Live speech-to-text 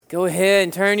Go ahead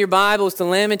and turn your Bibles to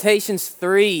Lamentations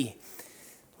 3.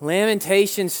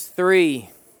 Lamentations 3.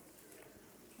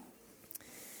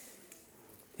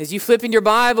 As you flip in your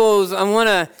Bibles, I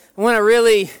want to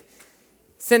really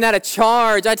send out a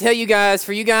charge. I tell you guys,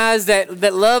 for you guys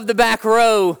that love the back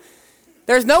row,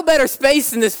 there's no better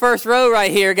space than this first row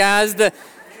right here, guys. The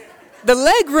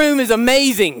leg room is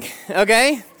amazing,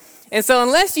 okay? And so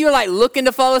unless you're like looking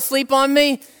to fall asleep on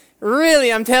me,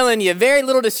 really, I'm telling you, very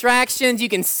little distractions. You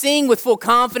can sing with full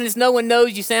confidence. No one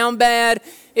knows you sound bad.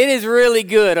 It is really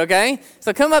good, okay?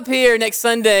 So come up here next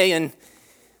Sunday and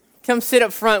come sit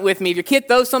up front with me. If your kid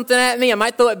throws something at me, I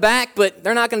might throw it back, but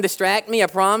they're not going to distract me, I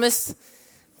promise.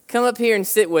 Come up here and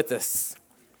sit with us.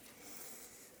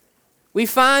 We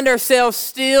find ourselves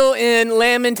still in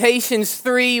Lamentations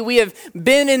 3. We have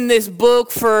been in this book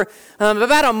for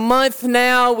about a month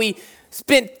now. We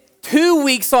spent 2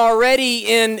 weeks already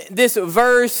in this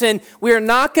verse, and we are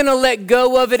not going to let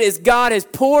go of it as God has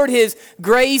poured His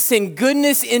grace and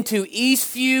goodness into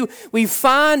Eastview. We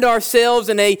find ourselves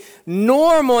in a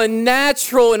normal and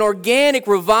natural and organic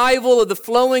revival of the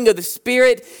flowing of the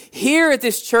Spirit here at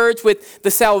this church with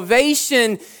the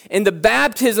salvation and the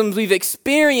baptisms we've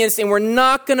experienced, and we're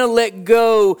not going to let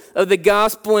go of the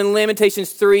gospel in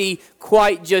Lamentations 3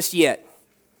 quite just yet.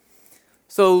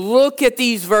 So look at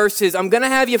these verses. I'm going to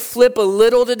have you flip a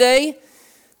little today.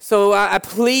 So I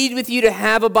plead with you to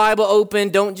have a Bible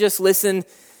open. Don't just listen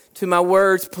to my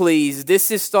words, please.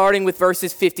 This is starting with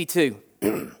verses 52.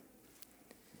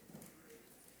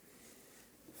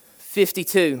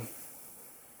 52.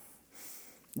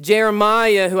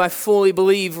 Jeremiah, who I fully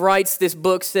believe writes this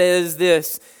book, says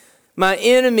this: "My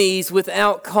enemies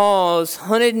without cause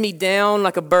hunted me down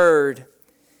like a bird.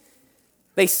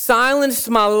 They silenced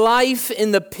my life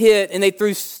in the pit, and they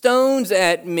threw stones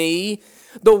at me.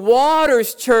 The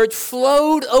waters, church,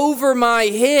 flowed over my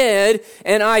head,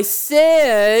 and I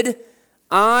said,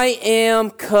 I am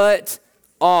cut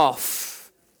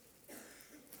off.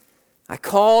 I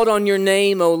called on your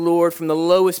name, O Lord, from the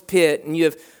lowest pit, and you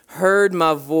have heard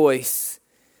my voice.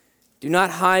 Do not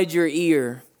hide your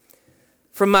ear.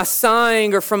 From my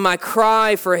sighing or from my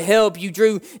cry for help, you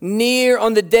drew near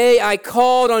on the day I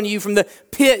called on you from the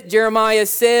pit," Jeremiah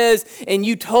says, "and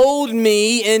you told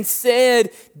me and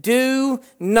said, do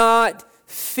not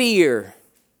fear.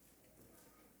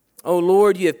 O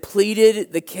Lord, you have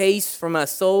pleaded the case for my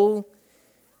soul.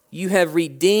 You have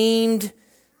redeemed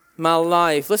my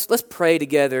life." Let's pray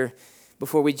together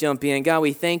before we jump in. God,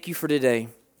 we thank you for today.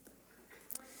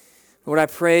 Lord, I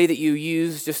pray that you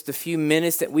use just the few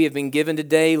minutes that we have been given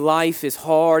today. Life is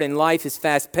hard and life is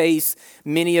fast-paced.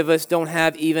 Many of us don't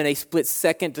have even a split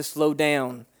second to slow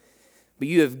down. But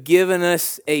you have given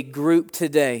us a group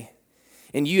today.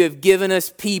 And you have given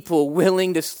us people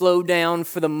willing to slow down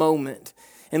for the moment.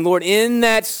 And Lord, in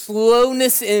that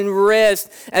slowness and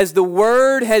rest, as the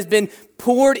word has been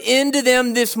poured into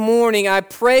them this morning, I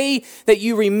pray that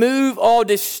you remove all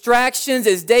distractions.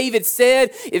 As David said,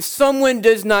 if someone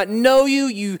does not know you,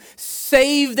 you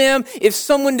save them. If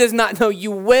someone does not know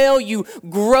you well, you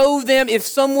grow them. If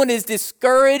someone is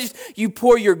discouraged, you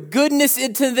pour your goodness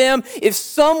into them. If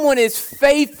someone is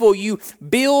faithful, you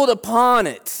build upon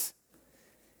it.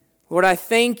 Lord, I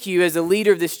thank you as a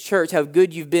leader of this church how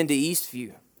good you've been to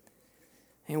Eastview.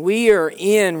 And we are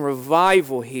in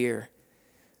revival here.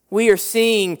 We are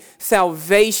seeing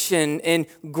salvation and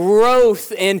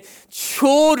growth and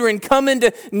children coming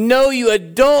to know you,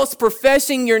 adults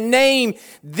professing your name.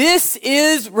 This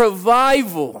is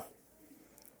revival.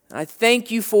 I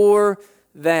thank you for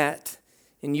that.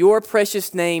 In your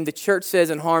precious name, the church says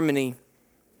in harmony,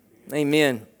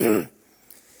 amen.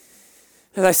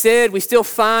 As I said, we still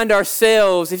find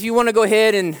ourselves, if you want to go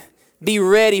ahead and be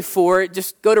ready for it,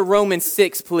 just go to Romans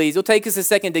 6, please. It'll take us a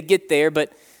second to get there,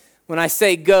 but when I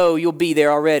say go, you'll be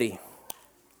there already.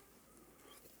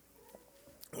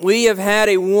 We have had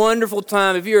a wonderful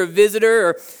time. If you're a visitor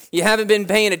or you haven't been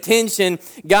paying attention,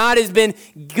 God has been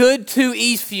good to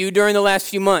Eastview during the last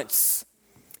few months.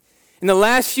 In the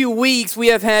last few weeks, we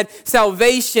have had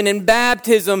salvation and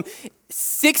baptism.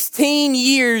 16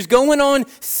 years, going on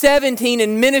 17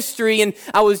 in ministry, and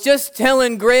I was just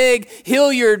telling Greg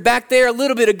Hilliard back there a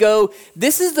little bit ago,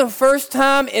 this is the first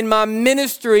time in my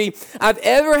ministry I've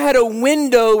ever had a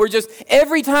window where just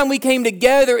every time we came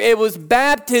together, it was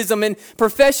baptism and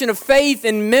profession of faith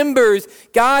and members.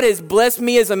 God has blessed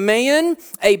me as a man,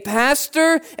 a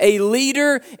pastor, a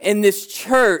leader in this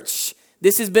church.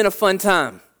 This has been a fun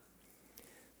time.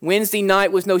 Wednesday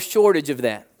night was no shortage of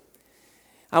that.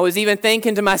 I was even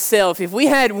thinking to myself, if we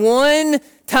had one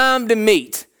time to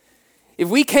meet, If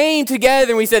we came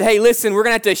together and we said, hey, listen, we're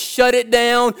going to have to shut it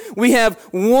down. We have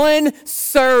one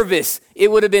service. It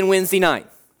would have been Wednesday night.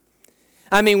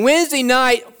 I mean, Wednesday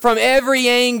night, from every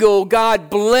angle,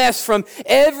 God blessed from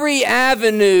every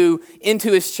avenue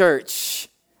into his church.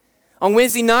 On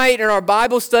Wednesday night in our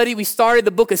Bible study, we started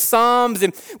the book of Psalms,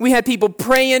 and we had people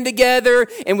praying together,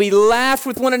 and we laughed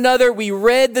with one another. We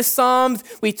read the Psalms.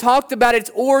 We talked about its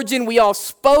origin. We all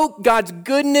spoke God's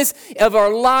goodness of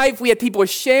our life. We had people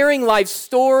sharing life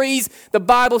stories. The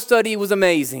Bible study was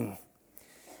amazing.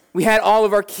 We had all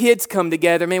of our kids come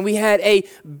together. Man, we had a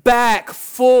back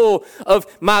full of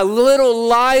my little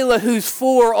Lila, who's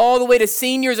 4, all the way to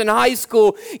seniors in high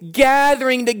school,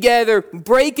 gathering together,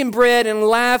 breaking bread and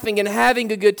laughing and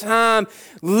having a good time,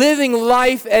 living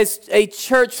life as a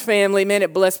church family. Man,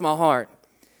 it blessed my heart.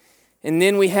 And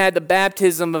then we had the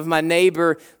baptism of my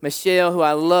neighbor, Michelle, who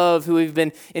I love, who we've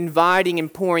been inviting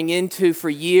and pouring into for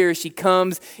years. She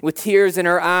comes with tears in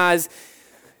her eyes,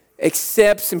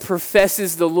 accepts and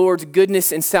professes the Lord's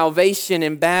goodness and salvation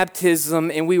and baptism,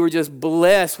 and we were just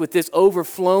blessed with this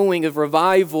overflowing of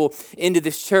revival into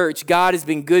this church. God has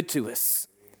been good to us.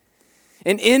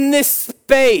 And in this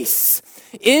space,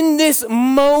 in this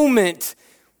moment,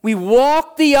 we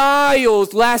walked the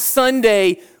aisles last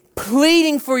Sunday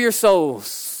pleading for your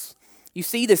souls. You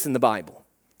see this in the Bible.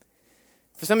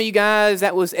 For some of you guys,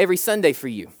 that was every Sunday for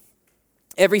you.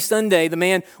 Every Sunday, the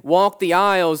man walked the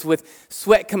aisles with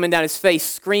sweat coming down his face,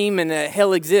 screaming that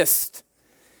hell exists.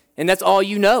 And that's all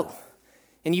you know.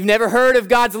 And you've never heard of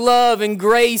God's love and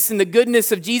grace and the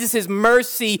goodness of Jesus'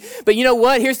 mercy. But you know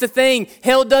what? Here's the thing.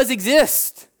 Hell does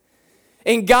exist.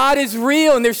 And God is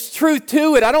real, and there's truth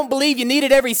to it. I don't believe you need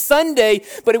it every Sunday,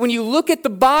 but when you look at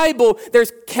the Bible,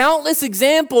 there's countless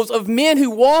examples of men who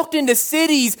walked into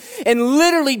cities and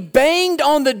literally banged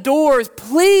on the doors,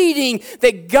 pleading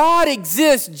that God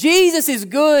exists, Jesus is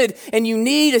good, and you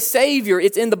need a Savior.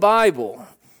 It's in the Bible.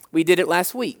 We did it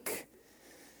last week.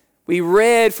 We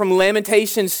read from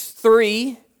Lamentations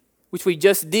 3, which we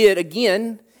just did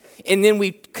again, and then we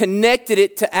connected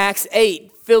it to Acts 8.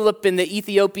 Philip and the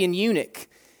Ethiopian eunuch.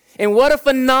 And what a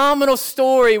phenomenal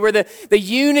story where the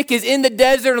eunuch is in the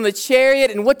desert on the chariot,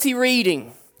 and what's he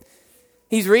reading?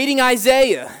 He's reading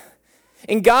Isaiah.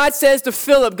 And God says to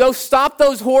Philip, go stop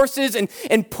those horses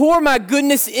and pour my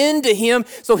goodness into him.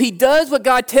 So he does what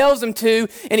God tells him to,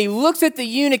 and he looks at the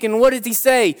eunuch, and what does he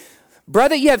say?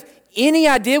 Brother, you have any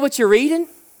idea what you're reading?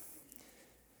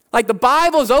 Like the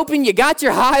Bible's open, you got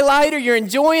your highlighter, you're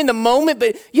enjoying the moment,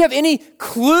 but you have any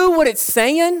clue what it's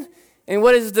saying? And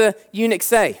what does the eunuch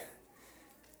say?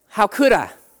 How could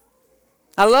I?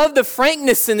 I love the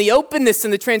frankness and the openness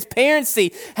and the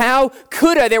transparency. How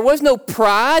could I? There was no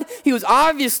pride. He was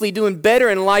obviously doing better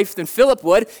in life than Philip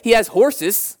would. He has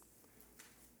horses.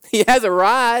 He has a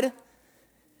ride.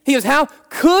 He goes, how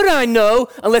could I know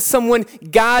unless someone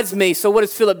guides me? So what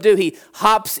does Philip do? He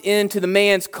hops into the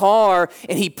man's car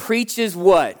and he preaches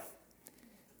what?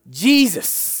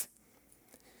 Jesus.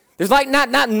 There's like not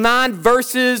 9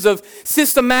 verses of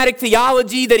systematic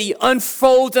theology that he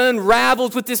unfolds,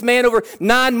 unravels with this man over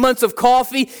 9 months of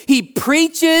coffee. He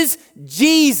preaches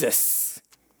Jesus.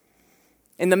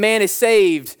 And the man is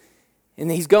saved. And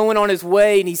he's going on his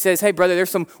way, and he says, hey, brother, there's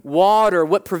some water.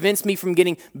 What prevents me from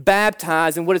getting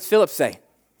baptized? And what does Philip say?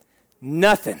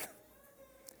 Nothing.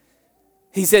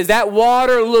 He says, that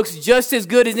water looks just as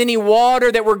good as any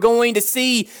water that we're going to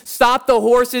see. Stop the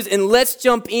horses and let's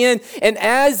jump in. And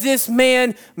as this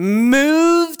man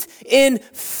moved in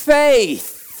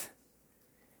faith,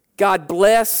 God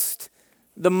blessed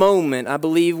the moment. I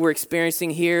believe we're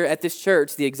experiencing here at this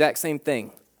church the exact same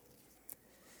thing.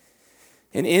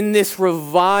 And in this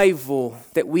revival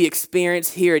that we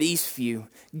experience here at Eastview,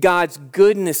 God's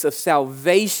goodness of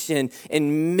salvation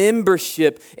and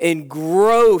membership and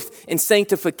growth and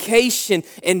sanctification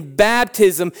and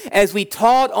baptism, as we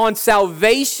taught on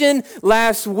salvation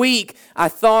last week, I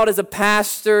thought as a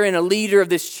pastor and a leader of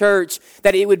this church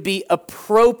that it would be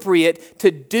appropriate to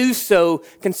do so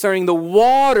concerning the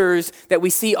waters that we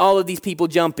see all of these people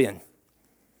jump in.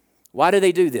 Why do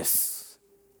they do this?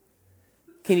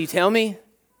 Can you tell me?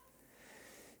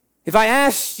 If I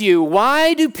asked you,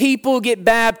 why do people get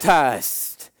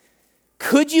baptized?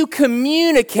 Could you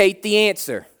communicate the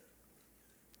answer?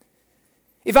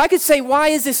 If I could say, why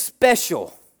is this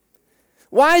special?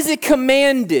 Why is it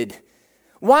commanded?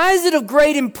 Why is it of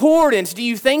great importance? Do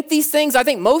you think these things? I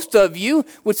think most of you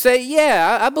would say,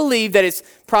 yeah, I believe that it's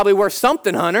probably worth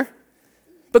something, Hunter.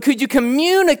 But could you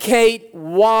communicate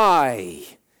why?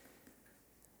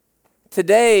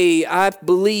 Today, I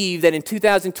believe that in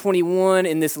 2021,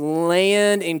 in this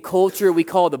land and culture we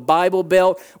call the Bible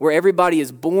Belt, where everybody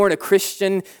is born a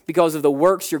Christian because of the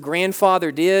works your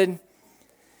grandfather did,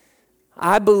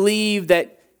 I believe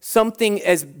that something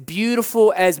as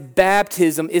beautiful as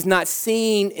baptism is not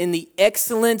seen in the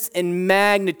excellence and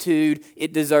magnitude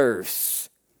it deserves.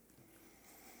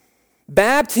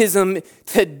 Baptism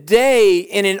today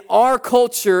and in our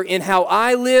culture, in how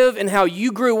I live and how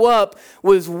you grew up,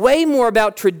 was way more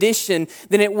about tradition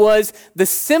than it was the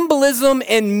symbolism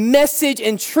and message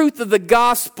and truth of the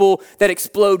gospel that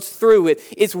explodes through it.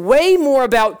 It's way more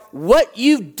about what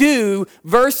you do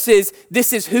versus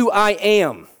this is who I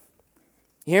am.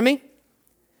 You hear me?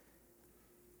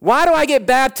 Why do I get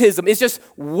baptism? It's just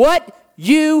what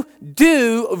you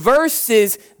do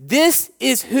versus this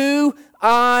is who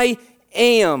I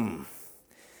am.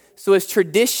 So as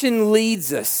tradition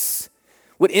leads us,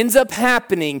 what ends up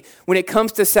happening when it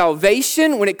comes to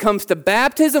salvation, when it comes to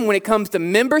baptism, when it comes to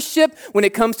membership, when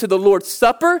it comes to the Lord's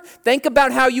Supper, think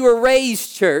about how you were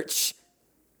raised, church.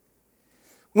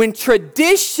 When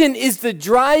tradition is the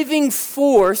driving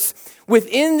force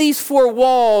within these four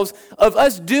walls of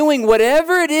us doing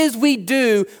whatever it is we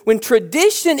do, when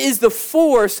tradition is the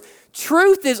force,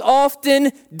 truth is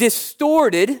often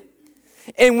distorted.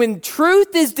 And when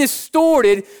truth is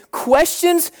distorted,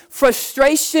 questions,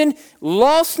 frustration,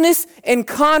 lostness, and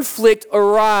conflict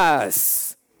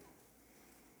arise.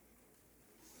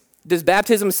 Does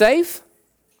baptism save?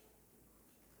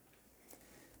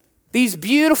 These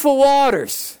beautiful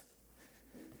waters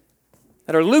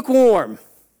that are lukewarm,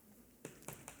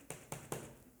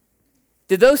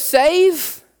 did those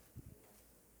save?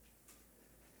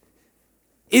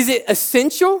 Is it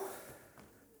essential?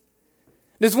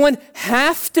 Does one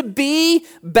have to be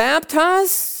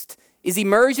baptized? Is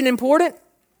immersion important?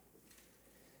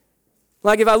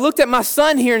 Like if I looked at my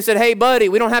son here and said, hey buddy,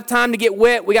 we don't have time to get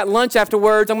wet, we got lunch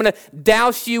afterwards, I'm going to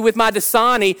douse you with my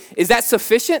Dasani, is that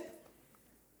sufficient?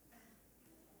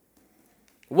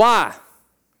 Why?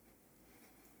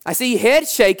 I see head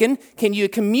shaking. Can you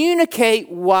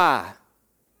communicate why?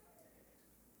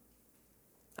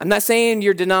 I'm not saying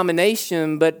your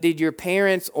denomination, but did your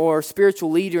parents or spiritual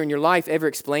leader in your life ever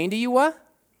explain to you why?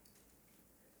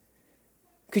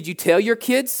 Could you tell your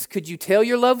kids, could you tell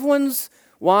your loved ones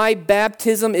why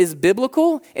baptism is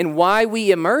biblical and why we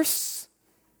immerse?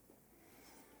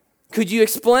 Could you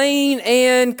explain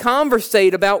and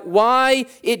conversate about why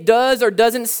it does or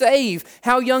doesn't save?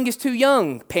 How young is too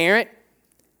young, parent?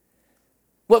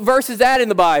 What verse is that in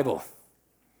the Bible?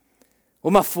 Well,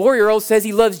 my 4-year-old says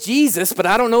he loves Jesus, but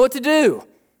I don't know what to do.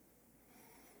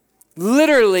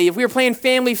 Literally, if we were playing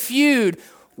Family Feud,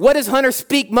 what does Hunter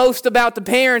speak most about the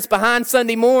parents behind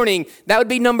Sunday morning? That would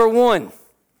be number 1.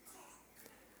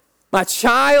 My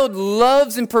child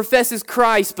loves and professes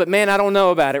Christ, but man, I don't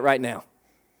know about it right now.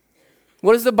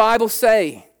 What does the Bible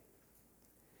say?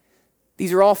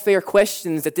 These are all fair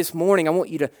questions that this morning I want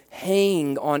you to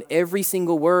hang on every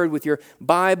single word with your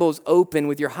Bibles open,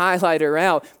 with your highlighter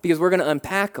out, because we're going to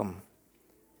unpack them.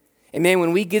 And man,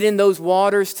 when we get in those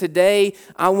waters today,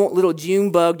 I want little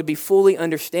Junebug to be fully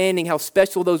understanding how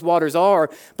special those waters are,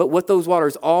 but what those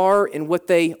waters are and what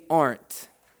they aren't.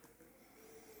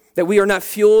 That we are not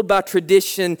fueled by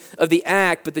tradition of the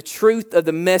act, but the truth of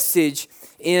the message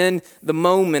in the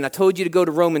moment. I told you to go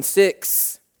to Romans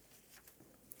 6.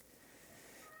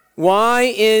 Why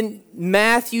in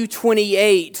Matthew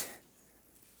 28,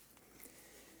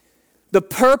 the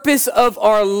purpose of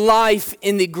our life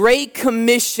in the Great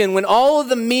Commission, when all of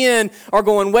the men are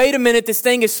going, wait a minute, this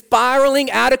thing is spiraling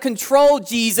out of control,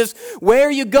 Jesus. Where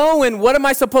are you going? What am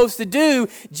I supposed to do?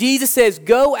 Jesus says,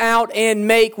 go out and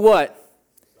make what?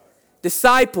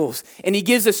 Disciples. And he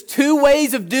gives us 2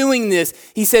 ways of doing this.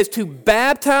 He says to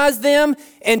baptize them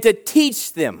and to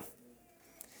teach them.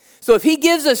 So if he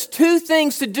gives us 2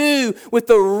 things to do with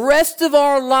the rest of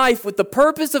our life with the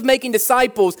purpose of making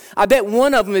disciples, I bet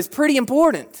one of them is pretty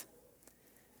important.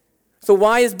 So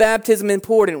why is baptism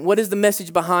important? What is the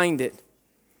message behind it?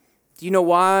 Do you know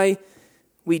why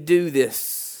we do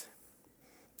this?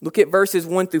 Look at verses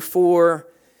 1 through 4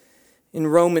 in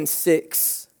Romans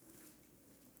 6.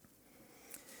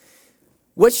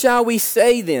 What shall we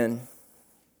say then?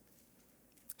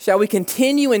 Shall we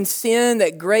continue in sin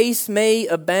that grace may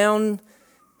abound?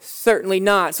 Certainly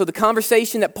not. So the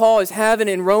conversation that Paul is having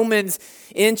in Romans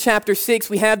in chapter 6,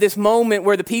 we have this moment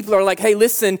where the people are like, hey,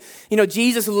 listen,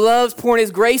 Jesus loves pouring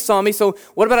his grace on me, so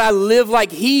what about I live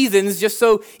like heathens just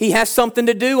so he has something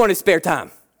to do on his spare time?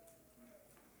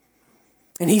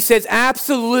 And he says,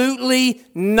 absolutely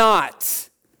not.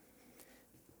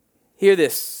 Hear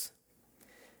this.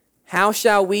 how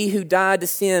shall we who died to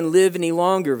sin live any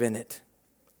longer in it?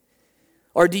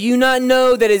 Or do you not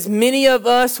know that as many of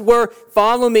us were,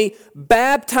 follow me,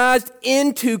 baptized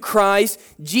into Christ,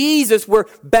 Jesus, were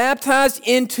baptized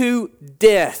into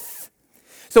death?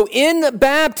 So in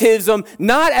baptism,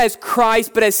 not as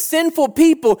Christ, but as sinful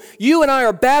people, you and I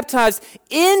are baptized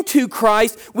into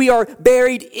Christ. We are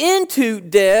buried into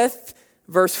death.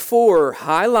 Verse 4,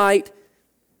 highlight.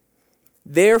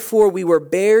 Therefore we were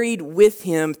buried with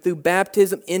him through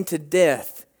baptism into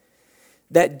death,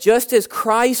 that just as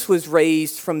Christ was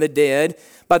raised from the dead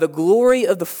by the glory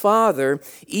of the Father,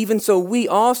 even so we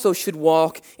also should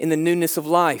walk in the newness of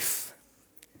life.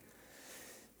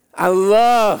 I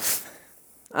love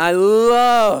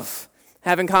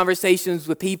having conversations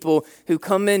with people who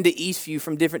come into Eastview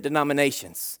from different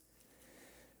denominations.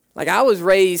 Like, I was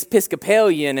raised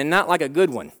Episcopalian and not like a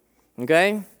good one,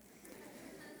 okay?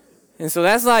 And so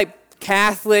that's like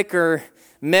Catholic or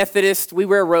Methodist. We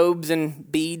wear robes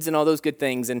and beads and all those good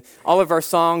things. And all of our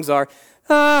songs are,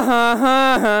 ha, ha,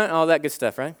 ha, ha, all that good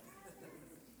stuff, right?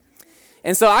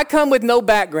 And so I come with no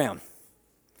background.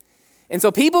 And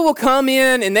so people will come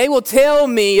in and they will tell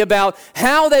me about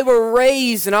how they were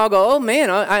raised. And I'll go, oh man,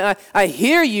 I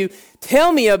hear you.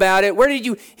 Tell me about it. Where did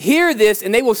you hear this?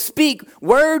 And they will speak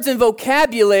words and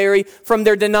vocabulary from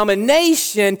their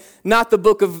denomination, not the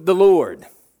book of the Lord.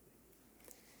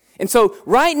 And so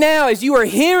right now, as you are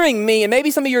hearing me, and maybe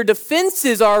some of your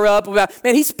defenses are up about,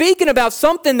 man, he's speaking about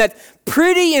something that's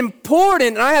pretty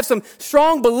important, and I have some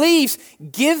strong beliefs.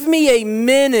 Give me a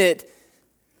minute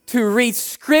to read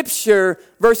Scripture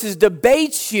versus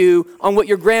debate you on what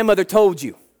your grandmother told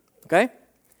you, okay?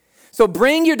 So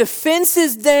bring your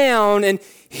defenses down and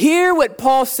hear what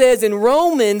Paul says in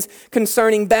Romans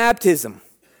concerning baptism.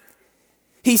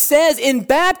 He says in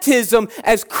baptism,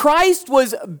 as Christ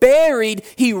was buried,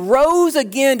 he rose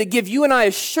again to give you and I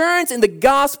assurance in the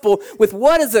gospel with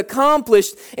what is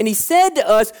accomplished. And he said to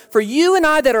us, for you and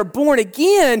I that are born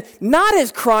again, not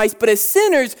as Christ, but as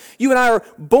sinners, you and I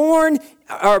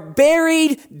are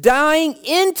buried, dying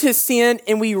into sin,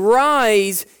 and we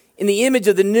rise in the image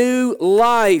of the new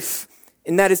life.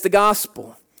 And that is the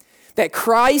gospel. That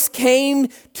Christ came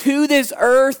to this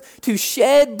earth to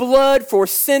shed blood for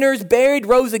sinners, buried,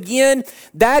 rose again.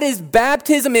 That is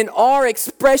baptism in our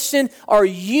expression, our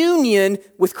union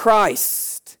with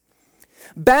Christ.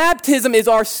 Baptism is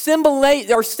our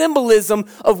symbolism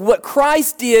of what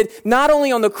Christ did, not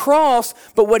only on the cross,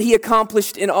 but what he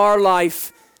accomplished in our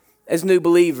life as new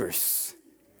believers.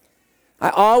 I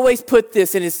always put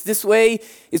this, and it's this way.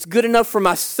 It's good enough for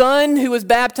my son who was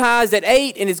baptized at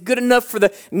 8, and it's good enough for the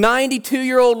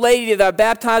 92-year-old lady that I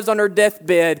baptized on her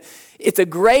deathbed. It's a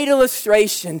great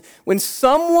illustration. When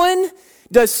someone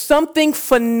does something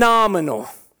phenomenal,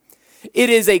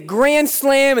 it is a grand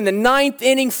slam in the 9th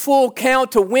inning, full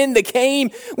count to win the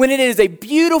game. When it is a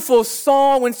beautiful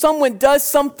song, when someone does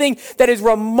something that is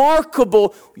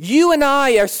remarkable, you and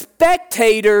I are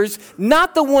spectators,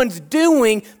 not the ones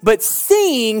doing, but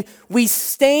seeing. We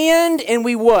stand and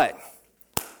we what?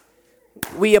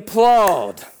 We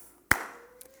applaud.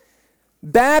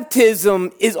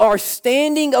 Baptism is our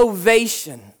standing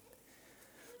ovation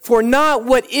for not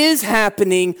what is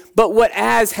happening, but what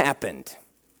has happened.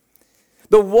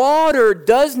 The water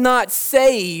does not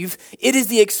save. It is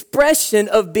the expression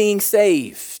of being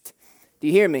saved. Do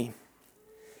you hear me?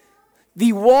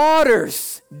 The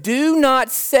waters do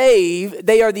not save.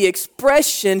 They are the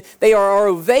expression. They are our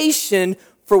ovation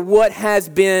for what has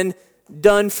been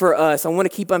done for us. I want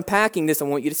to keep unpacking this. I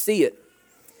want you to see it.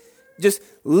 Just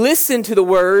listen to the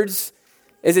words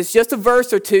as it's just a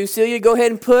verse or two. Celia, go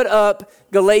ahead and put up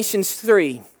Galatians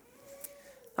 3.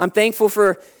 I'm thankful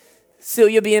for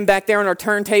Celia being back there on our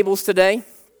turntables today.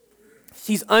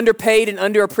 She's underpaid and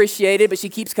underappreciated, but she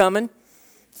keeps coming.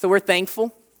 So we're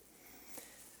thankful.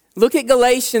 Look at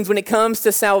Galatians when it comes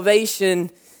to salvation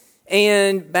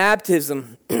and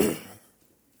baptism. It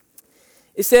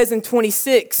says in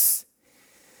 26,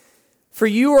 for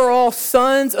you are all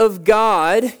sons of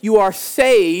God. You are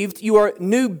saved. You are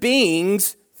new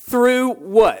beings through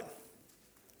what?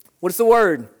 What is the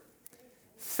word?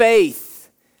 Faith.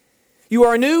 You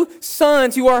are new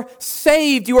sons. You are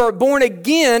saved. You are born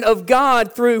again of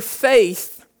God through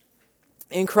faith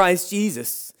in Christ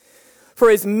Jesus. For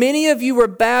as many of you were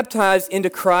baptized into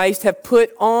Christ have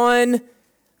put on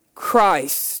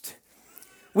Christ.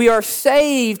 We are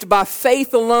saved by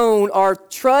faith alone. Our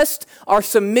trust, our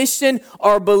submission,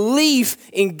 our belief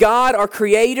in God, our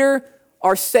Creator,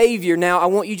 our Savior. Now, I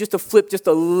want you just to flip just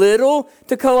a little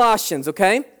to Colossians,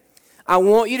 okay? I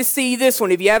want you to see this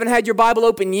one. If you haven't had your Bible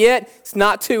open yet, it's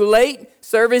not too late.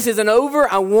 Service isn't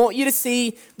over. I want you to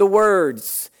see the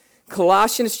words.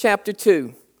 Colossians chapter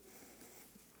 2.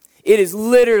 It is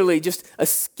literally just a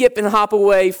skip and hop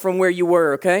away from where you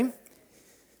were, okay?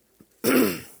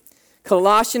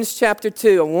 Colossians chapter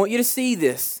 2. I want you to see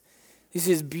this. This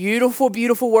is beautiful,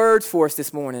 beautiful words for us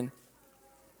this morning.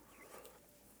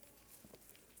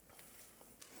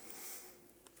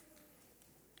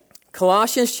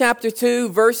 Colossians chapter 2,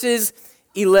 verses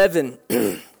 11.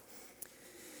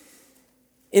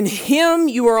 In him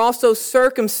you are also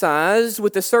circumcised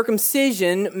with the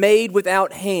circumcision made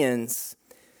without hands,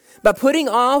 by putting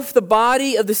off the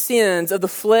body of the sins of the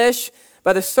flesh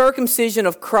by the circumcision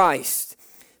of Christ.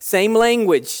 Same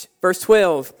language, verse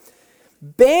 12.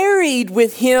 Buried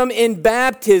with him in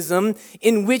baptism,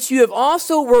 in which you have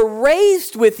also were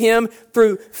raised with him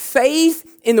through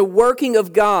faith in the working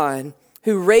of God,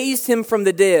 who raised him from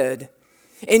the dead.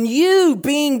 And you,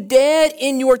 being dead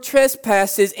in your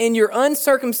trespasses and your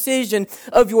uncircumcision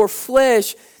of your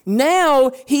flesh,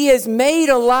 now he has made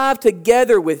alive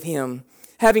together with him,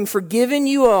 having forgiven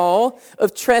you all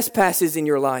of trespasses in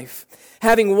your life,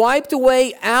 having wiped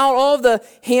away out all the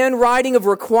handwriting of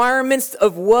requirements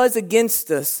of was against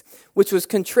us, which was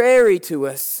contrary to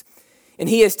us. And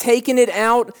he has taken it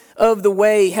out of the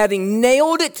way, having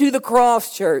nailed it to the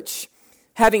cross, church.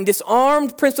 Having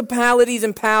disarmed principalities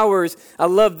and powers, I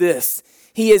love this.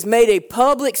 He has made a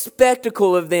public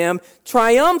spectacle of them,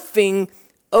 triumphing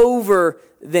over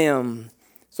them.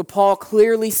 So Paul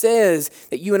clearly says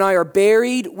that you and I are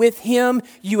buried with him.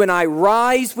 You and I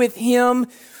rise with him.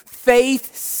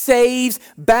 Faith saves.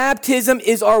 Baptism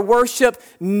is our worship.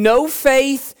 No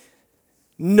faith,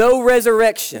 no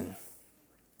resurrection.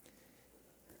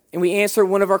 And we answer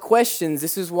one of our questions.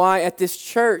 This is why at this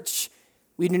church,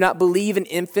 we do not believe in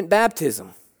infant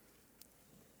baptism.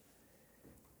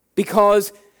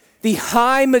 Because the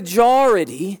high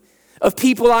majority of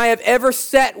people I have ever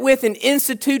sat with in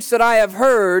institutes that I have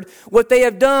heard, what they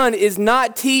have done is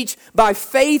not teach by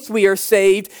faith we are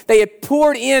saved. They have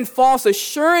poured in false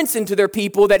assurance into their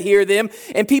people that hear them,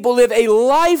 and people live a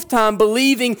lifetime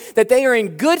believing that they are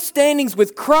in good standings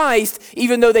with Christ,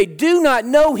 even though they do not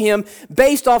know him,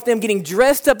 based off them getting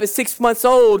dressed up at 6 months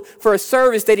old for a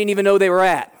service they didn't even know they were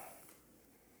at.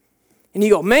 And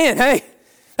you go, man, hey,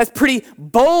 that's pretty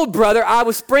bold, brother. I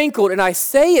was sprinkled. And I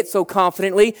say it so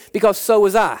confidently because so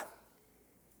was I.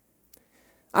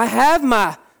 I have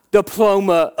my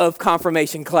diploma of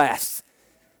confirmation class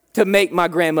to make my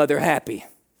grandmother happy.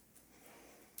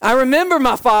 I remember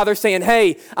my father saying,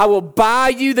 hey, I will buy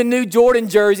you the new Jordan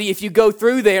jersey if you go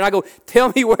through there. And I go,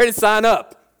 tell me where to sign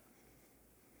up.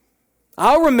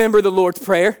 I'll remember the Lord's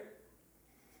Prayer.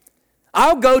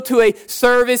 I'll go to a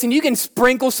service and you can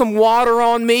sprinkle some water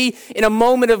on me in a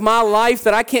moment of my life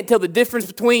that I can't tell the difference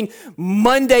between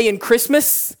Monday and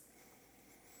Christmas.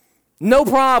 No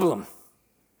problem.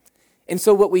 And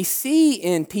so what we see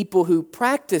in people who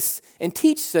practice and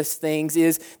teach such things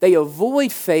is they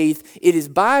avoid faith. It is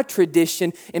by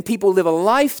tradition, and people live a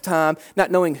lifetime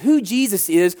not knowing who Jesus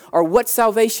is or what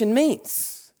salvation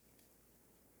means.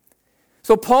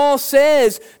 So Paul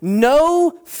says,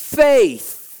 no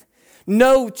faith,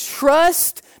 no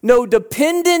trust, no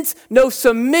dependence, no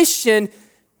submission,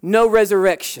 no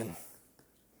resurrection.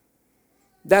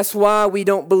 That's why we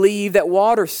don't believe that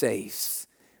water saves.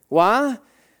 Why?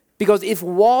 Because if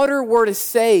water were to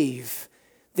save,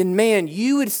 then man,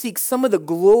 you would seek some of the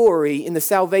glory in the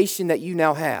salvation that you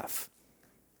now have.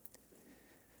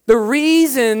 The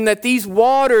reason that these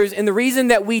waters and the reason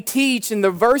that we teach and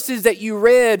the verses that you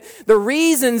read, the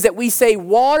reasons that we say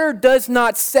water does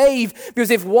not save,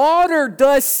 because if water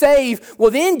does save,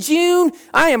 well then, June,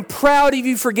 I am proud of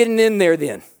you for getting in there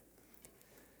then.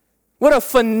 What a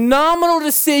phenomenal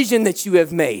decision that you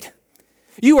have made.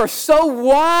 You are so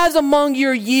wise among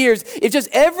your years. If just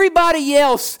everybody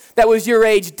else that was your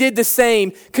age did the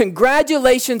same,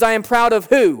 congratulations, I am proud of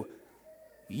who?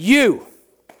 You.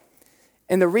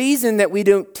 And the reason that we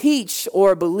don't teach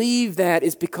or believe that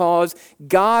is because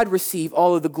God received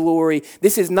all of the glory.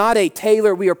 This is not a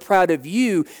Taylor, we are proud of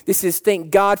you. This is thank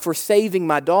God for saving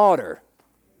my daughter.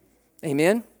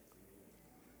 Amen?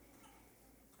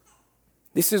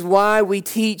 This is why we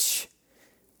teach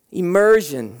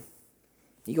immersion.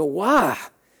 You go, why?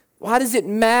 Why does it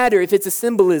matter if it's a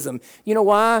symbolism? You know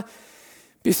why?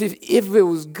 Because if it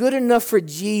was good enough for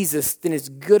Jesus, then it's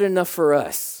good enough for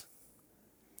us.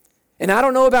 And I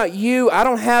don't know about you, I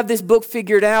don't have this book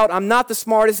figured out. I'm not the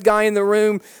smartest guy in the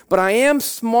room, but I am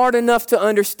smart enough to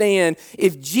understand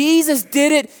if Jesus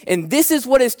did it and this is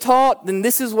what is taught, then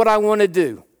this is what I want to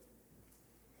do.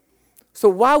 So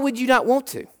why would you not want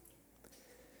to?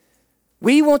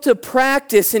 We want to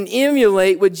practice and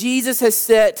emulate what Jesus has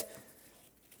set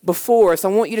before us. I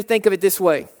want you to think of it this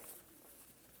way.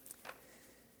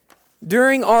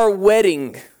 During our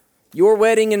wedding, your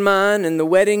wedding and mine, and the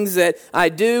weddings that I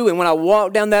do, and when I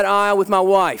walk down that aisle with my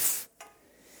wife,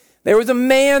 there was a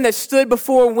man that stood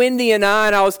before Wendy and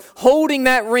I was holding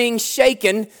that ring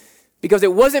shaken because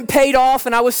it wasn't paid off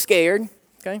and I was scared.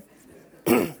 Okay?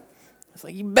 I was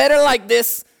like, you better like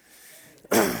this.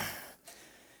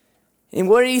 And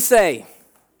what did he say?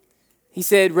 He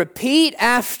said, repeat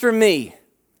after me.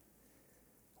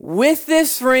 With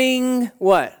this ring,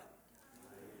 what?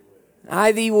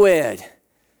 I thee wed.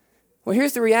 Well,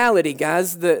 here's the reality,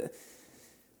 guys. The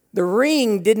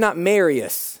ring did not marry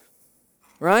us,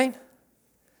 right?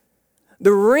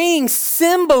 The ring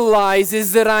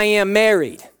symbolizes that I am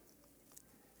married.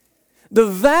 The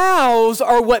vows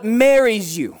are what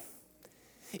marries you.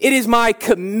 It is my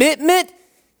commitment.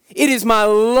 It is my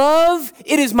love.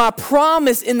 It is my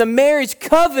promise in the marriage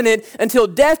covenant until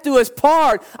death do us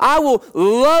part. I will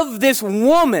love this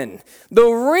woman. The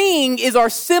ring is our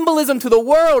symbolism to the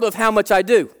world of how much I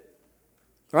do.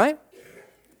 Right?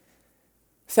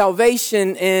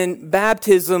 Salvation and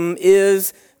baptism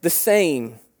is the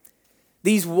same.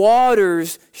 These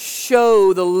waters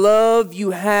show the love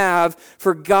you have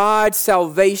for God's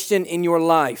salvation in your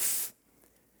life.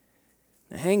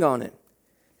 Now, hang on it.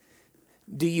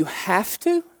 Do you have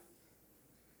to?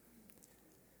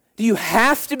 Do you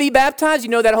have to be baptized? You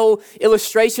know that whole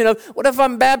illustration of, what if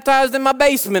I'm baptized in my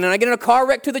basement and I get in a car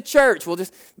wreck to the church? Well,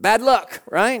 just bad luck,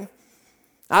 right?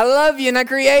 I love you and I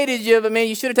created you, but man,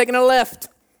 you should have taken a left.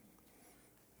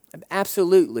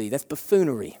 Absolutely, that's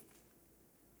buffoonery.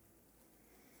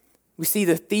 We see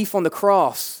the thief on the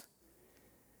cross.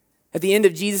 At the end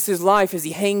of Jesus' life, as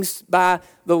he hangs by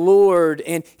the Lord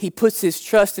and he puts his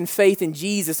trust and faith in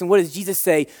Jesus. And what does Jesus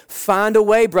say? Find a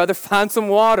way, brother. Find some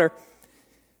water.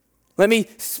 Let me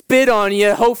spit on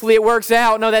you. Hopefully it works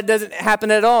out. No, that doesn't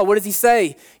happen at all. What does he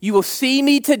say? You will see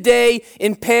me today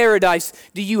in paradise.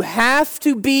 Do you have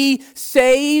to be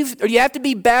saved? Or do you have to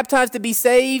be baptized to be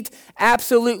saved?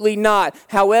 Absolutely not.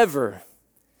 However,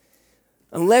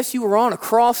 unless you were on a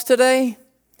cross today,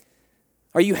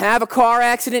 or you have a car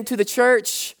accident to the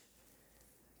church,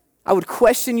 I would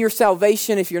question your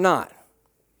salvation if you're not.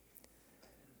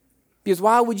 Because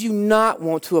why would you not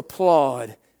want to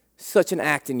applaud such an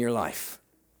act in your life?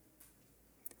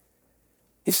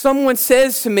 If someone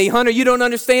says to me, Hunter, you don't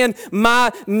understand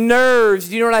my nerves,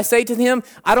 do you know what I say to them?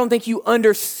 I don't think you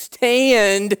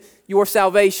understand your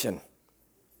salvation.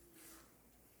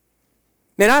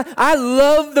 Man, I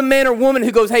love the man or woman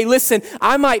who goes, hey, listen,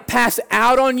 I might pass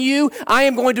out on you. I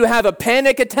am going to have a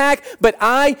panic attack, but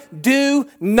I do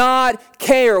not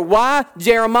care. Why?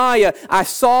 Jeremiah, I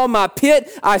saw my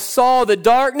pit. I saw the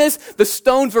darkness. The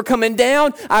stones were coming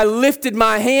down. I lifted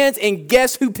my hands, and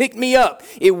guess who picked me up?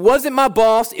 It wasn't my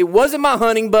boss. It wasn't my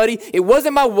hunting buddy. It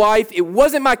wasn't my wife. It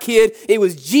wasn't my kid. It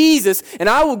was Jesus, and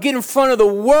I will get in front of the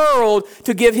world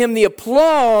to give him the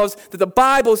applause that the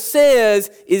Bible says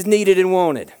is needed and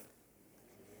wanted.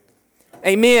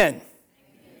 Amen.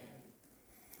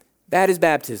 That is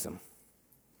baptism.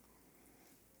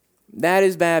 That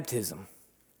is baptism.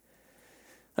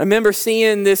 I remember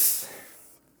seeing this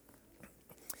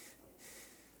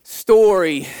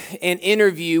story and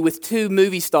interview with two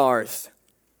movie stars.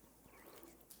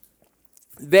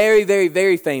 Very, very,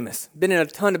 very famous. Been in a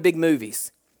ton of big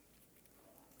movies.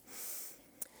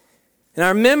 And I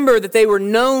remember that they were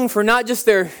known for not just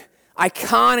their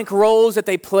iconic roles that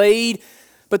they played,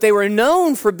 but they were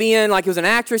known for being, like it was an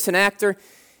actress, an actor.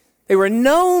 They were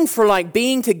known for like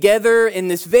being together in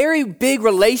this very big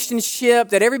relationship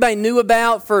that everybody knew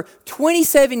about for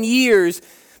 27 years,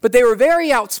 but they were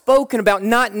very outspoken about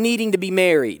not needing to be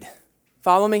married.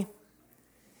 Follow me?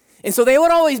 And so they would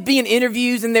always be in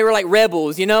interviews and they were like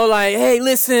rebels, you know, like, hey,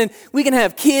 listen, we can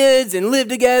have kids and live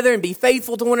together and be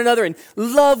faithful to one another and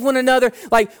love one another.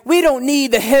 Like, we don't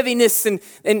need the heaviness and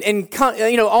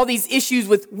you know, all these issues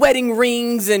with wedding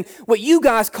rings and what you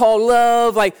guys call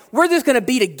love. Like, we're just going to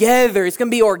be together. It's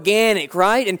going to be organic,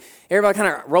 right? And everybody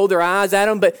kind of rolled their eyes at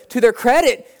them. But to their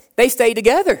credit, they stayed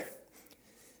together.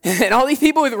 And all these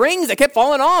people with rings that kept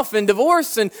falling off and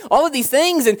divorce and all of these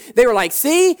things. And they were like,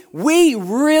 see, we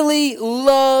really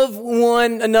love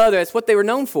one another. That's what they were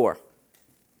known for.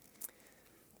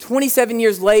 27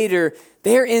 years later,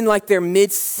 they're in like their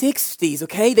mid-60s,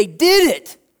 okay? They did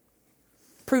it.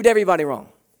 Proved everybody wrong.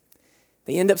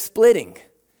 They end up splitting.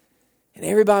 And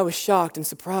everybody was shocked and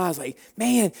surprised. Like,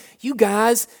 man, you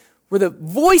guys were the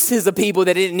voices of people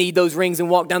that didn't need those rings and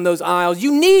walk down those aisles.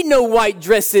 You need no white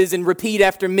dresses and repeat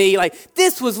after me. Like,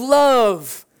 this was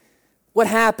love. What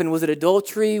happened? Was it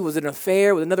adultery? Was it an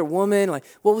affair with another woman? Like,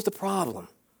 what was the problem?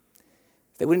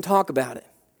 They wouldn't talk about it.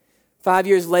 5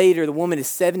 years later, the woman is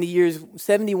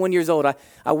 71 years old.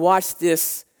 I watched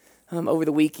this over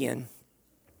the weekend.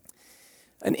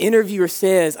 An interviewer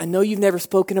says, I know you've never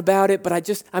spoken about it, but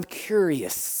I'm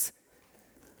curious.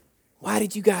 Why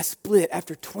did you guys split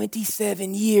after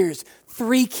 27 years,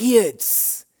 3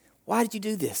 kids? Why did you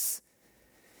do this?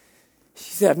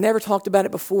 She said, I've never talked about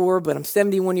it before, but I'm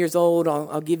 71 years old.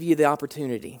 I'll give you the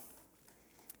opportunity.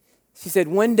 She said,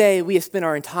 one day we have spent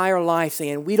our entire life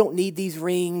saying, we don't need these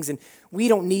rings, and we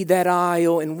don't need that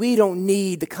aisle, and we don't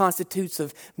need the constitutes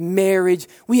of marriage.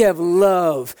 We have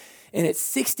love. And at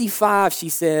 65, she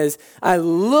says, I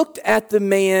looked at the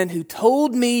man who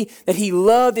told me that he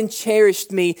loved and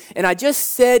cherished me, and I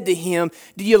just said to him,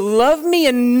 do you love me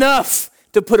enough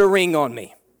to put a ring on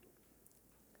me?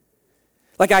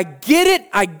 Like, I get it.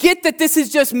 I get that this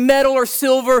is just metal or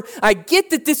silver. I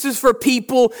get that this is for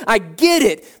people. I get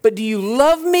it. But do you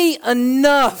love me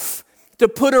enough to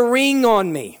put a ring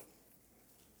on me?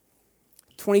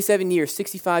 27 years,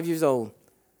 65 years old.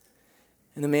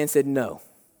 And the man said no.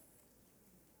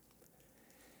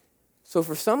 So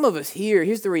for some of us here,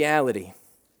 here's the reality.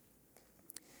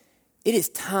 It is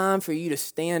time for you to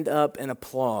stand up and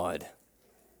applaud.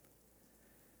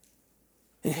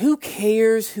 And who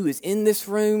cares who is in this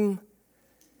room?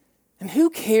 And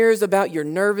who cares about your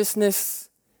nervousness?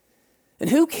 And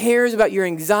who cares about your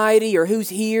anxiety or who's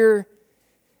here?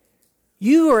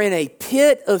 You are in a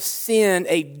pit of sin,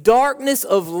 a darkness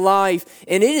of life,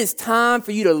 and it is time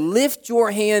for you to lift your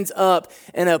hands up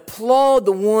and applaud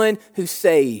the one who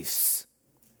saves.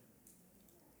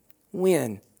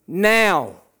 When?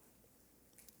 Now.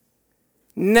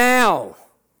 Now.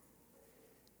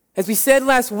 As we said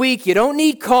last week, you don't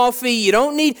need coffee, you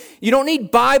don't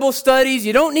need Bible studies,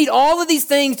 you don't need all of these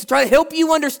things to try to help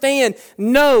you understand.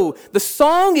 No, the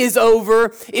song is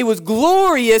over. It was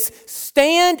glorious.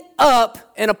 Stand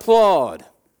up and applaud.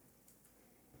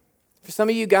 For some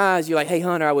of you guys, you're like, hey,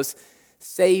 Hunter, I was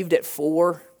saved at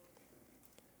 4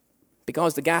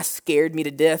 because the guy scared me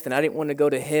to death and I didn't want to go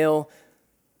to hell.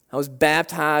 I was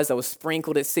baptized, I was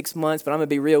sprinkled at 6 months, but I'm going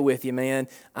to be real with you, man.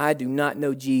 I do not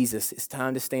know Jesus. It's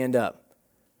time to stand up.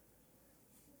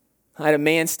 I had a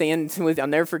man I'll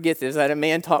never forget this. I had a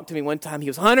man talk to me one time. He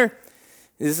goes, Hunter,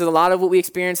 this is a lot of what we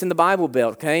experience in the Bible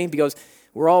Belt, okay? Because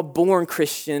we're all born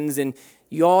Christians, and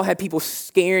you all had people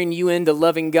scaring you into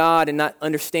loving God and not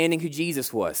understanding who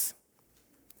Jesus was.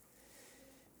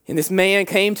 And this man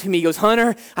came to me, he goes,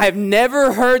 Hunter, I have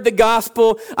never heard the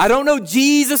gospel. I don't know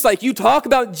Jesus like you talk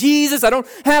about Jesus. I don't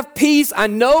have peace. I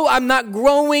know I'm not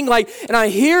growing. And I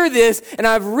hear this and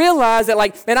I've realized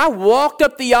that I walked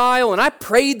up the aisle and I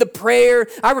prayed the prayer.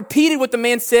 I repeated what the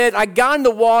man said. I got in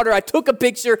the water. I took a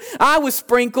picture. I was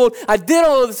sprinkled. I did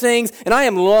all of the things and I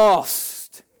am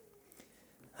lost.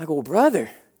 I go, brother,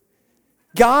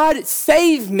 God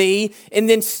save me and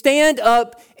then stand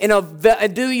up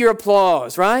and do your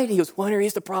applause, right? He goes, well,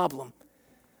 here's the problem.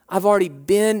 I've already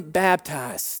been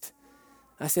baptized.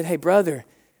 I said, hey, brother,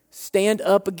 stand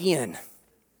up again.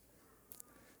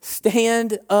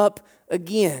 Stand up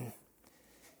again.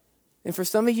 And for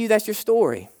some of you, that's your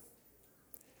story.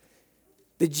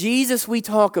 The Jesus we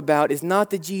talk about is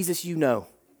not the Jesus you know.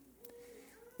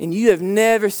 And you have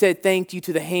never said thank you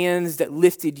to the hands that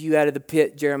lifted you out of the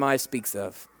pit Jeremiah speaks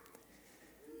of.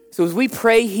 So as we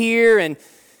pray here and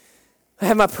I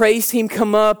have my praise team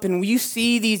come up and you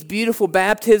see these beautiful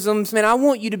baptisms, man, I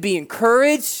want you to be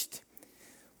encouraged,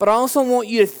 but I also want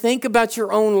you to think about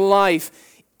your own life.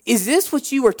 Is this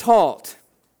what you were taught?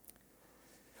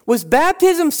 Was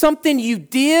baptism something you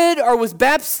did or was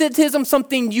baptism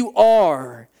something you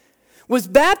are? Was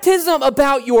baptism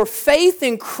about your faith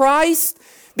in Christ,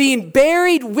 being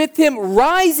buried with him,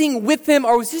 rising with him,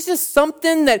 or was this just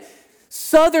something that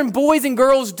Southern boys and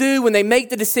girls do when they make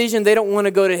the decision they don't want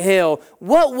to go to hell?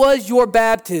 What was your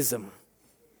baptism?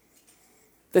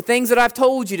 The things that I've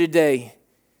told you today,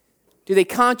 do they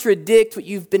contradict what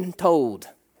you've been told?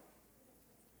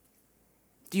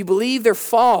 Do you believe they're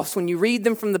false when you read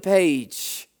them from the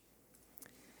page?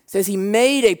 It says he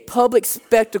made a public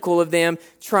spectacle of them,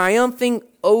 triumphing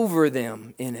over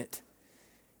them in it.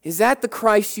 Is that the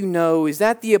Christ you know? Is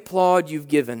that the applaud you've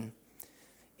given?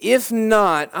 If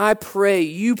not, I pray,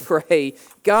 you pray,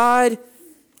 God,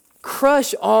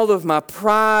 crush all of my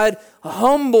pride,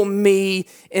 humble me,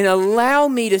 and allow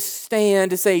me to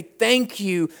stand to say thank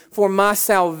you for my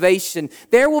salvation.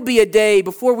 There will be a day,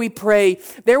 before we pray,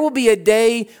 there will be a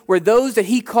day where those that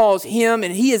he calls him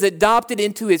and he has adopted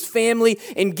into his family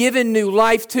and given new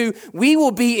life to, we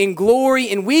will be in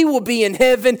glory and we will be in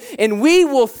heaven and we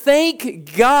will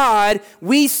thank God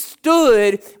we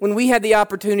stood when we had the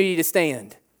opportunity to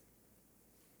stand.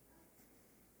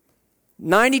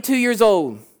 92 years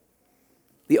old,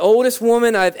 the oldest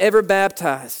woman I've ever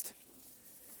baptized.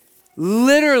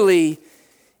 Literally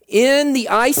in the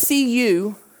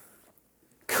ICU,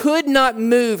 could not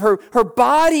move. Her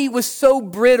body was so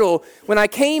brittle. When I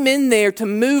came in there to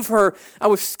move her, I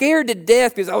was scared to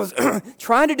death because I was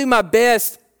trying to do my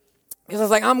best. Because I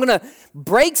was like, I'm going to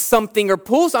break something or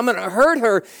pull something. I'm going to hurt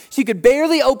her. She could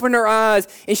barely open her eyes,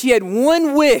 and she had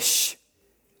one wish.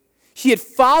 She had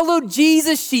followed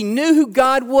Jesus. She knew who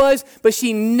God was, but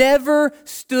she never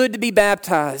stood to be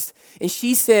baptized. And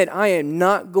she said, I am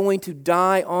not going to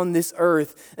die on this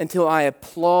earth until I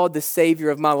applaud the Savior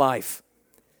of my life.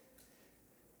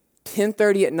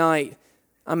 10:30 at night,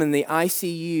 I'm in the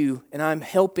ICU, and I'm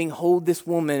helping hold this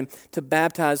woman to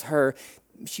baptize her.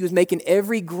 She was making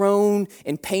every groan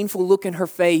and painful look in her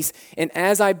face. And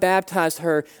as I baptized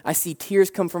her, I see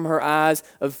tears come from her eyes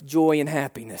of joy and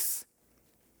happiness.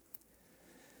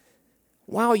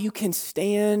 While you can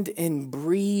stand and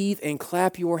breathe and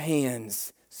clap your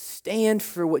hands, stand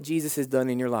for what Jesus has done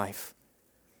in your life.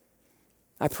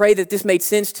 I pray that this made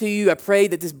sense to you. I pray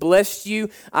that this blessed you.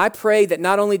 I pray that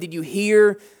not only did you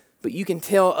hear, but you can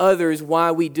tell others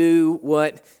why we do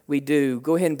what we do.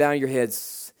 Go ahead and bow your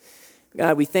heads.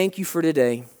 God, we thank you for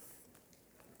today.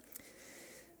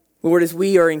 Lord, as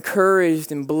we are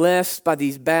encouraged and blessed by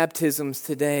these baptisms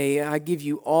today, I give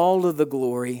you all of the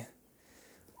glory,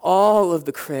 all of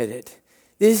the credit.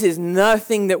 This is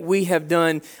nothing that we have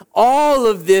done. All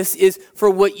of this is for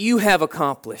what you have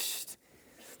accomplished.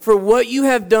 For what you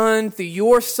have done through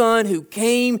your Son who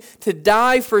came to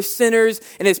die for sinners.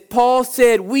 And as Paul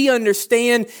said, we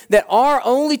understand that our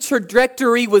only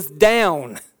trajectory was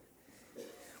down.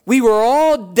 We were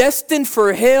all destined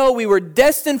for hell. We were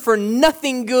destined for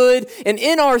nothing good, and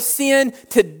in our sin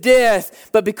to death.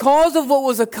 But because of what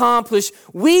was accomplished,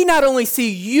 we not only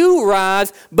see you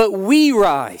rise, but we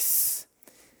rise.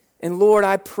 And Lord,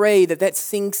 I pray that that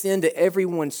sinks into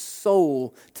everyone's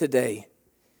soul today.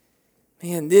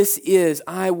 Man, this is,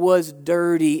 I was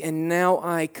dirty, and now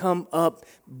I come up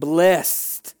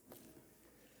blessed.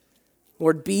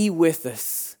 Lord, be with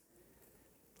us.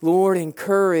 Lord,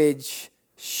 encourage,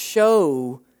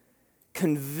 show,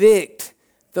 convict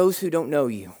those who don't know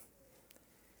you.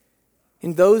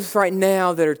 And those right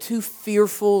now that are too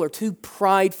fearful or too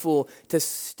prideful to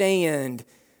stand,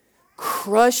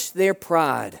 crush their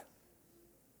pride.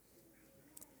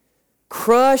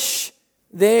 Crush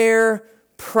their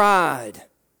pride.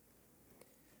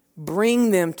 Bring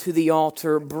them to the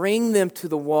altar. Bring them to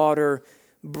the water.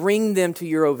 Bring them to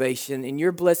your ovation. In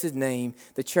your blessed name,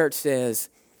 the church says,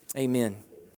 amen.